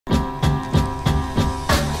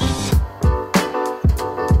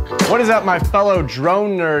What is up, my fellow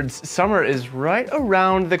drone nerds? Summer is right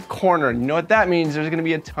around the corner. You know what that means? There's gonna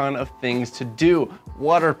be a ton of things to do.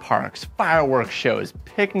 Water parks, fireworks shows,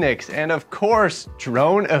 picnics, and of course,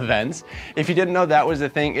 drone events. If you didn't know that was a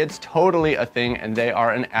thing, it's totally a thing, and they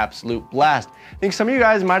are an absolute blast. I think some of you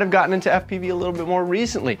guys might have gotten into FPV a little bit more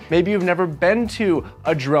recently. Maybe you've never been to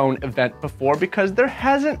a drone event before because there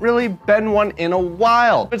hasn't really been one in a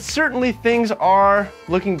while. But certainly things are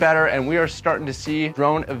looking better, and we are starting to see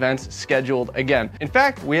drone events scheduled again. In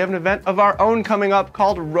fact, we have an event of our own coming up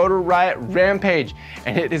called Rotor Riot Rampage,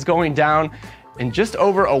 and it is going down in just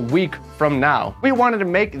over a week from now. We wanted to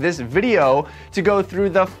make this video to go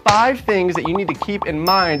through the 5 things that you need to keep in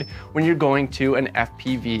mind when you're going to an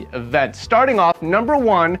FPV event. Starting off, number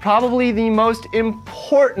 1, probably the most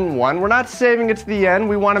important one. We're not saving it to the end.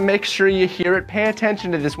 We want to make sure you hear it. Pay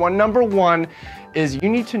attention to this one. Number 1 is you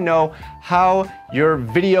need to know how your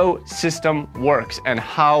video system works and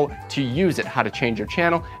how to use it, how to change your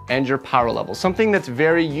channel and your power level. Something that's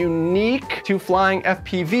very unique to flying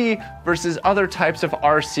FPV versus other types of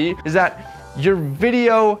RC is that your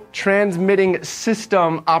video transmitting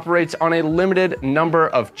system operates on a limited number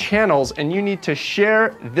of channels, and you need to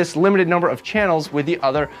share this limited number of channels with the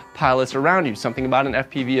other pilots around you. Something about an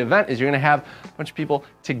FPV event is you're gonna have a bunch of people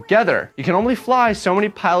together. You can only fly so many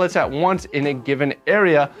pilots at once in a given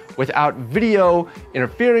area without video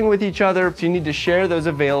interfering with each other, so you need to share those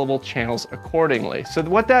available channels accordingly. So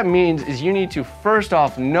what that means is you need to first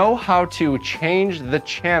off know how to change the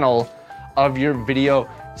channel of your video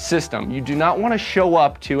system. You do not want to show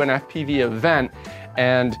up to an FPV event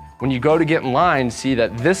and when you go to get in line, see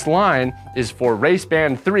that this line is for race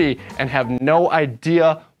band 3 and have no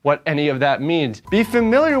idea what any of that means. Be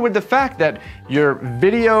familiar with the fact that your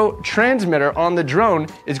video transmitter on the drone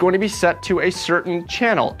is going to be set to a certain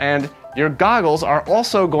channel, and your goggles are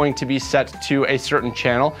also going to be set to a certain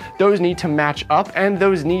channel. Those need to match up, and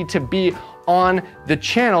those need to be on the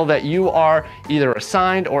channel that you are either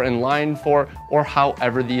assigned or in line for, or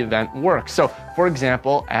however the event works. So for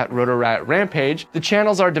example, at Rotor Riot Rampage, the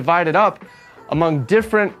channels are divided up among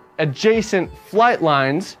different adjacent flight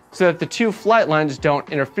lines so that the 2 flight lines don't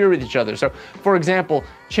interfere with each other. So for example,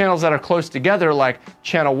 channels that are close together like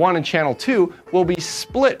channel 1 and channel 2 will be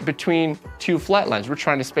split between 2 flight lines. We're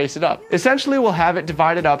trying to space it up. Essentially, we'll have it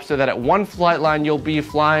divided up so that at one flight line you'll be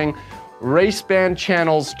flying race band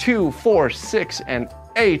channels 2, 4, 6, and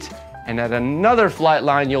 8, and at another flight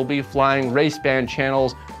line you'll be flying race band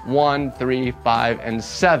channels 1, 3, 5, and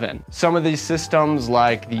 7. Some of these systems,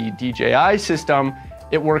 like the DJI system,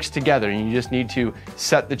 it works together, and you just need to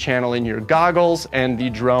set the channel in your goggles, and the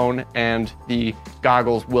drone and the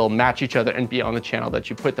goggles will match each other and be on the channel that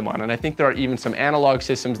you put them on. And I think there are even some analog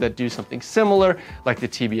systems that do something similar, like the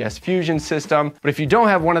TBS Fusion system. But if you don't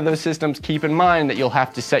have one of those systems, keep in mind that you'll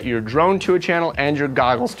have to set your drone to a channel and your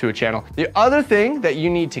goggles to a channel. The other thing that you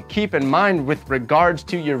need to keep in mind with regards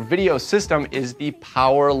to your video system is the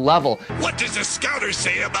power level. What does the scouter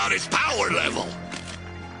say about his power level?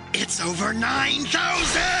 It's over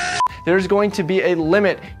 9,000! There's going to be a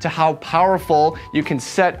limit to how powerful you can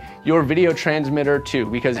set your video transmitter to,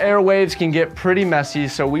 because airwaves can get pretty messy,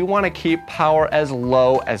 so we want to keep power as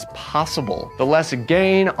low as possible. The less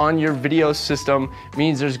gain on your video system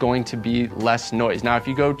means there's going to be less noise. Now, if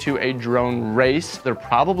you go to a drone race, they're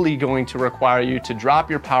probably going to require you to drop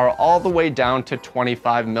your power all the way down to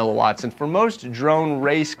 25 milliwatts. And for most drone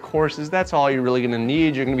race courses, that's all you're really going to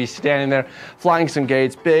need. You're going to be standing there flying some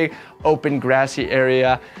gates, big, open, grassy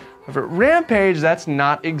area. However, Rampage, that's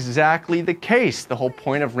not exactly the case. The whole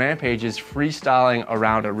point of Rampage is freestyling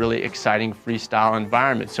around a really exciting freestyle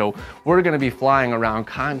environment. So we're gonna be flying around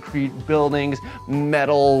concrete buildings,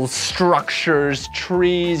 metal structures,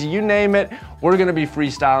 trees, you name it. We're gonna be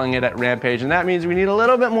freestyling it at Rampage, and that means we need a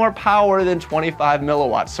little bit more power than 25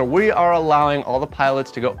 milliwatts. So we are allowing all the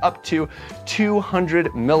pilots to go up to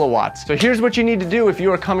 200 milliwatts. So here's what you need to do if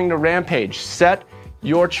you are coming to Rampage. Set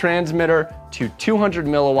your transmitter to 200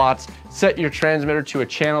 milliwatts, set your transmitter to a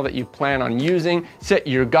channel that you plan on using, set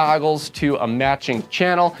your goggles to a matching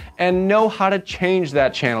channel, and know how to change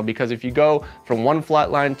that channel, because if you go from one flight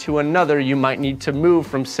line to another, you might need to move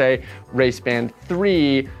from, say, race band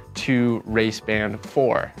 3 to race band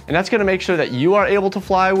 4. And that's gonna make sure that you are able to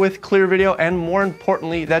fly with clear video, and more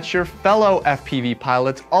importantly, that your fellow FPV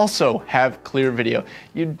pilots also have clear video.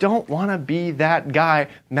 You don't wanna be that guy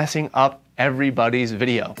messing up everybody's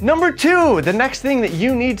video. Number 2, the next thing that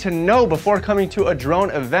you need to know before coming to a drone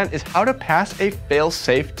event is how to pass a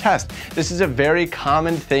fail-safe test. This is a very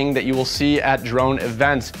common thing that you will see at drone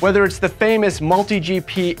events, whether it's the famous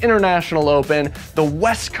Multi-GP International Open, the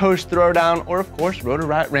West Coast Throwdown, or of course Rotor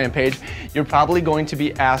Riot Rampage. You're probably going to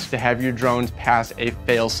be asked to have your drones pass a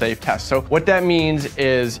fail-safe test. So what that means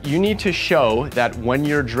is you need to show that when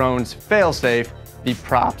your drones fail-safe, the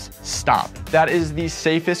props stop. That is the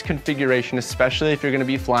safest configuration, especially if you're gonna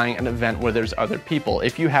be flying an event where there's other people.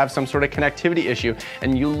 If you have some sort of connectivity issue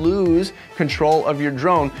and you lose control of your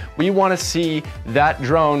drone, we wanna see that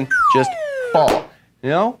drone just fall. You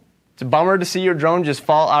know? It's a bummer to see your drone just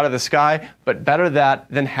fall out of the sky, but better that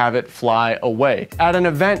than have it fly away. At an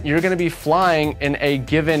event, you're gonna be flying in a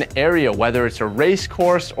given area, whether it's a race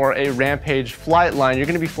course or a Rampage flight line. You're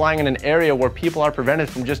gonna be flying in an area where people are prevented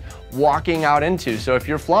from just walking out into. So if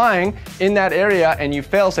you're flying in that area and you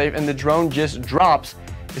fail safe and the drone just drops,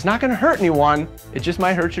 it's not gonna hurt anyone, it just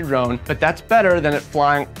might hurt your drone, but that's better than it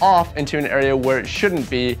flying off into an area where it shouldn't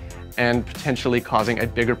be and potentially causing a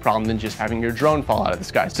bigger problem than just having your drone fall out of the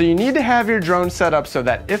sky. So you need to have your drone set up so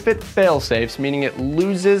that if it fail-safes, meaning it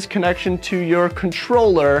loses connection to your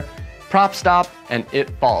controller, prop stop and it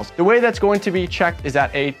falls. The way that's going to be checked is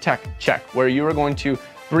at a tech check, where you are going to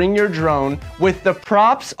bring your drone with the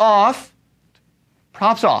props off.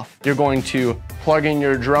 You're going to plug in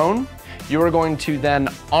your drone. You are going to then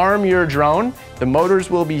arm your drone. The motors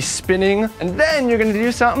will be spinning, and then you're gonna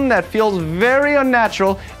do something that feels very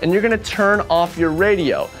unnatural, and you're gonna turn off your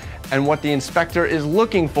radio. And what the inspector is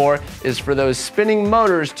looking for is for those spinning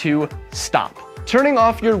motors to stop. Turning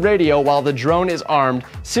off your radio while the drone is armed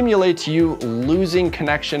simulates you losing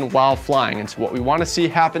connection while flying. And so what we want to see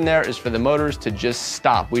happen there is for the motors to just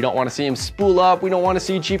stop. We don't want to see them spool up. We don't want to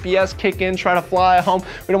see GPS kick in, try to fly home.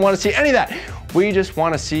 We don't want to see any of that. We just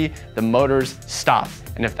want to see the motors stop.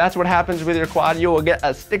 And if that's what happens with your quad, you will get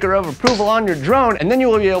a sticker of approval on your drone, and then you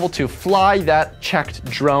will be able to fly that checked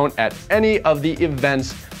drone at any of the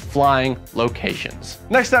event's flying locations.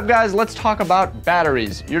 Next up, guys, let's talk about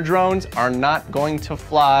batteries. Your drones are not going to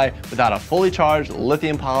fly without a fully charged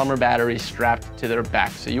lithium polymer battery strapped to their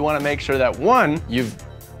back. So you want to make sure that 1, you've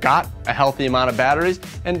got a healthy amount of batteries,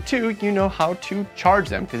 and 2, you know how to charge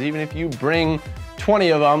them, because even if you bring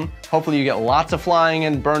 20 of them, hopefully you get lots of flying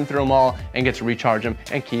and burn through them all and get to recharge them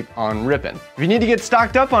and keep on ripping. If you need to get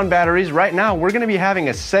stocked up on batteries, right now we're gonna be having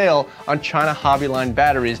a sale on China Hobbyline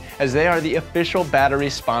batteries, as they are the official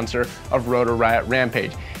battery sponsor of Rotor Riot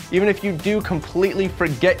Rampage. Even if you do completely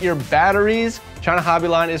forget your batteries, China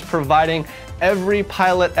Hobbyline is providing every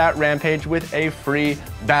pilot at Rampage with a free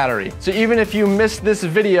battery. So even if you miss this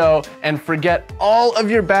video and forget all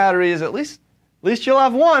of your batteries, at least you'll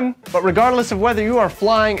have one. But regardless of whether you are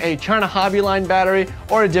flying a China Hobbyline battery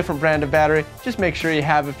or a different brand of battery, just make sure you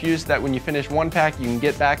have a few so that when you finish one pack, you can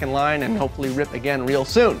get back in line and hopefully rip again real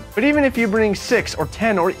soon. But even if you bring 6 or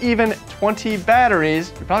 10 or even 20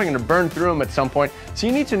 batteries, you're probably gonna burn through them at some point. So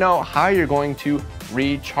you need to know how you're going to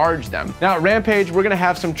recharge them. Now at Rampage, we're gonna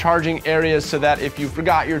have some charging areas so that if you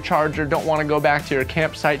forgot your charger, don't wanna go back to your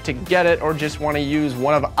campsite to get it, or just wanna use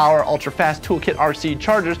one of our ultra-fast Toolkit RC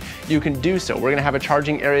chargers, you can do so. We're gonna have a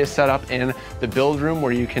charging area set up in the build room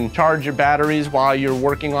where you can charge your batteries while you're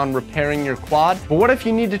working on repairing your quad. But what if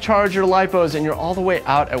you need to charge your lipos and you're all the way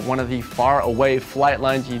out at one of the far away flight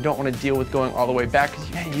lines and you don't wanna deal with going all the way back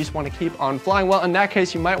because you just wanna keep on flying? Well, in that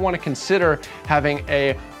case, you might wanna consider having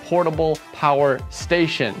a portable power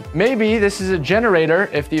station. Maybe this is a generator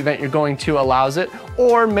if the event you're going to allows it,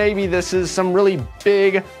 or maybe this is some really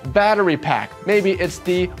big battery pack. Maybe it's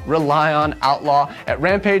the Rely-On Outlaw. At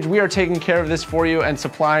Rampage, we are taking care of this for you and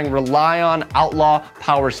supplying Rely-On Outlaw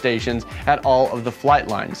power stations at all of the flight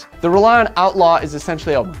lines. The Rely-On Outlaw is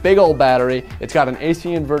essentially a big old battery. It's got an AC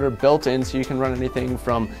inverter built in, so you can run anything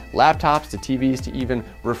from laptops to TVs to even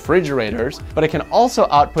refrigerators, but it can also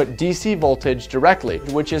output DC voltage directly,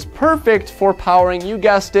 which is perfect for powering, you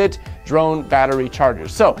guessed it, drone battery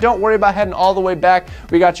chargers. So don't worry about heading all the way back.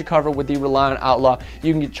 We got you covered with the Rely-On Outlaw.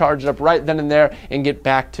 You can get charged up right then and there and get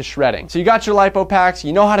back to shredding. So you got your lipo packs,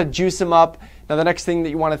 you know how to juice them up. Now the next thing that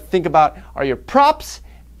you want to think about are your props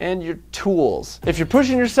and your tools. If you're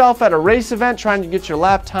pushing yourself at a race event trying to get your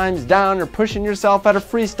lap times down, or pushing yourself at a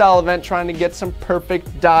freestyle event trying to get some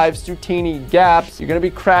perfect dives through teeny gaps, you're gonna be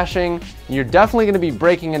crashing You're definitely going to be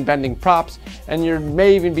breaking and bending props, and you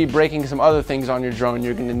may even be breaking some other things on your drone.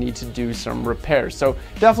 You're going to need to do some repairs. So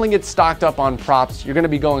definitely get stocked up on props. You're going to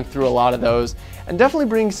be going through a lot of those. And definitely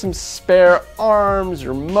bring some spare arms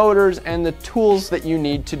or motors and the tools that you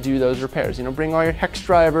need to do those repairs. You know, bring all your hex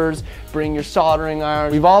drivers, bring your soldering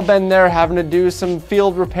iron. We've all been there having to do some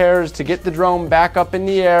field repairs to get the drone back up in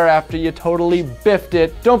the air after you totally biffed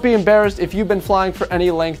it. Don't be embarrassed. If you've been flying for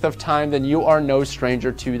any length of time, then you are no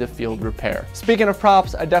stranger to the field repair. Speaking of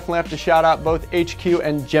props, I definitely have to shout out both HQ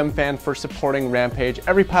and GemFan for supporting Rampage.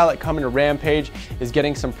 Every pilot coming to Rampage is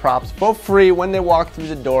getting some props for free when they walk through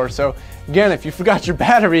the door. So again, if you forgot your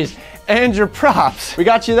batteries and your props, we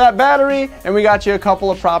got you that battery and we got you a couple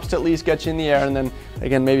of props to at least get you in the air, and then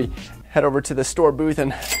again, maybe head over to the store booth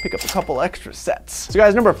and pick up a couple extra sets. So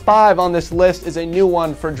guys, number 5 on this list is a new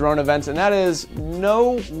one for drone events, and that is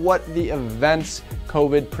know what the event's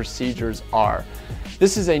COVID procedures are.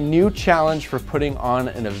 This is a new challenge for putting on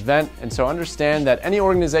an event, and so understand that any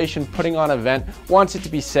organization putting on an event wants it to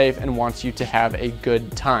be safe and wants you to have a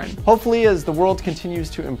good time. Hopefully, as the world continues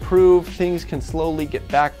to improve, things can slowly get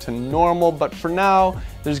back to normal, but for now,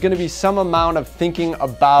 there's going to be some amount of thinking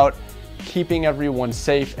about keeping everyone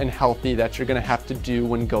safe and healthy that you're going to have to do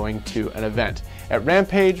when going to an event. At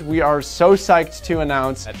Rampage, we are so psyched to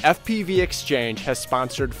announce that FPV Exchange has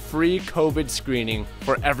sponsored free COVID screening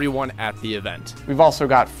for everyone at the event. We've also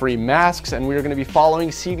got free masks, and we're going to be following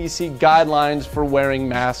CDC guidelines for wearing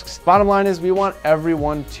masks. Bottom line is we want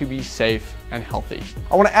everyone to be safe and healthy.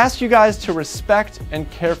 I want to ask you guys to respect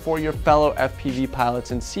and care for your fellow FPV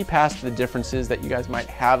pilots and see past the differences that you guys might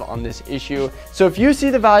have on this issue. So if you see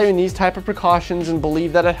the value in these type of precautions and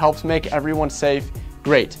believe that it helps make everyone safe,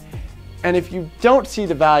 great. And if you don't see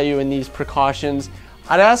the value in these precautions,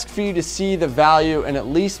 I'd ask for you to see the value in at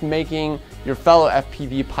least making your fellow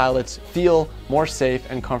FPV pilots feel more safe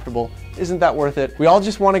and comfortable. Isn't that worth it? We all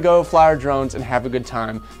just want to go fly our drones and have a good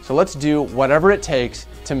time. So let's do whatever it takes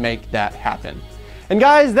to make that happen. And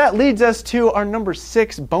guys, that leads us to our number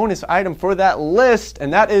 6 bonus item for that list,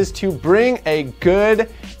 and that is to bring a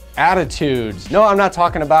good attitudes. No, I'm not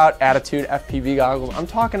talking about attitude FPV goggles. I'm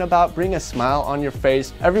talking about bring a smile on your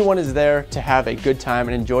face. Everyone is there to have a good time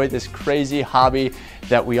and enjoy this crazy hobby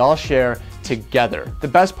that we all share together. The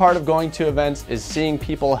best part of going to events is seeing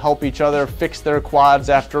people help each other fix their quads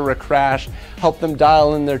after a crash, help them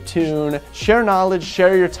dial in their tune, share knowledge,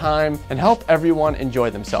 share your time, and help everyone enjoy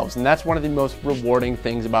themselves. And that's one of the most rewarding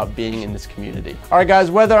things about being in this community. All right, guys,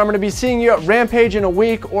 whether I'm going to be seeing you at Rampage in a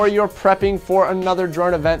week or you're prepping for another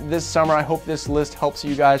drone event this summer, I hope this list helps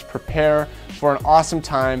you guys prepare for an awesome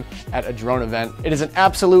time at a drone event. It is an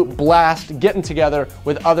absolute blast getting together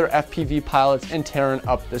with other FPV pilots and tearing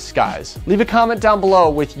up the skies. Leave a comment down below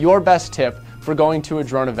with your best tip for going to a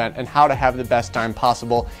drone event and how to have the best time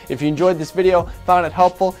possible. If you enjoyed this video, found it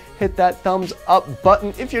helpful, hit that thumbs up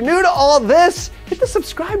button. If you're new to all this, hit the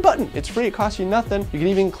subscribe button. It's free, it costs you nothing. You can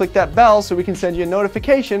even click that bell so we can send you a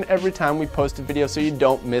notification every time we post a video so you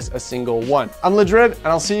don't miss a single one. I'm Drib, and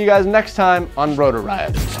I'll see you guys next time on Rotor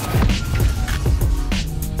Riot.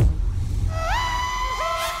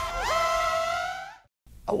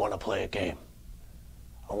 I want to play a game.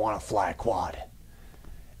 I want to fly a quad.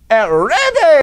 Ready!